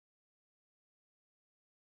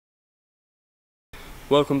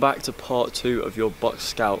Welcome back to part 2 of your Buck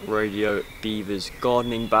Scout Radio Beavers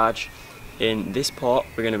gardening badge. In this part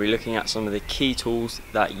we're going to be looking at some of the key tools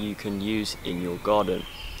that you can use in your garden.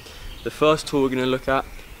 The first tool we're going to look at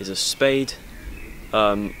is a spade.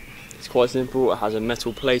 It's quite simple. It has a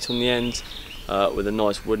metal plate on the end with a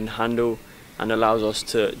nice wooden handle and allows us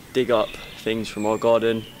to dig up things from our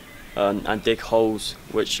garden and dig holes,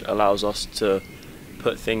 which allows us to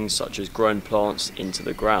put things such as grown plants into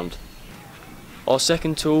the ground. Our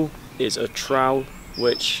second tool is a trowel,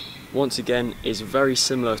 which once again is very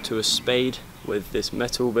similar to a spade with this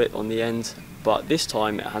metal bit on the end, but this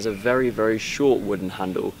time it has a very short wooden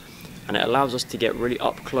handle and it allows us to get really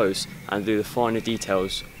up close and do the finer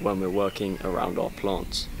details when we're working around our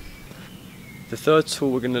plants. The third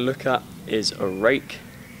tool we're going to look at is a rake.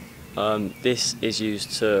 This is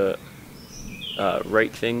used to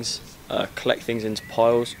rake things, collect things into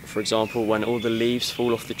piles. For example, when all the leaves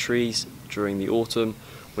fall off the trees during the autumn,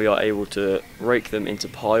 we are able to rake them into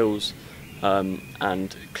piles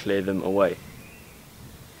and clear them away.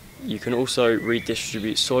 You can also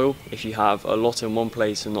redistribute soil. If you have a lot in one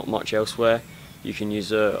place and not much elsewhere, you can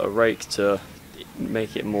use a rake to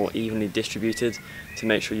make it more evenly distributed to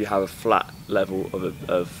make sure you have a flat level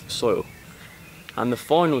of soil. And the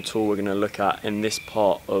final tool we're going to look at in this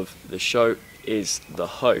part of the show is the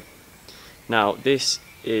hoe. Now this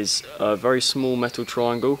is a very small metal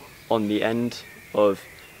triangle on the end of,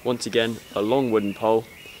 once again, a long wooden pole,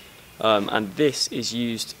 and this is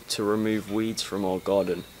used to remove weeds from our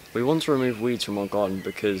garden. We want to remove weeds from our garden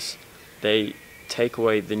because they take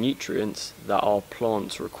away the nutrients that our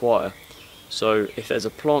plants require. So if there's a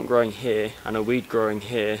plant growing here and a weed growing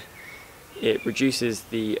here, it reduces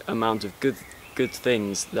the amount of good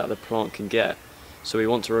things that the plant can get. So we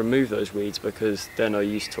want to remove those weeds because they're no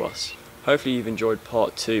use to us. Hopefully you've enjoyed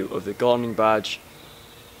part 2 of the gardening badge.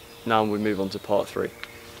 Now we move on to part 3.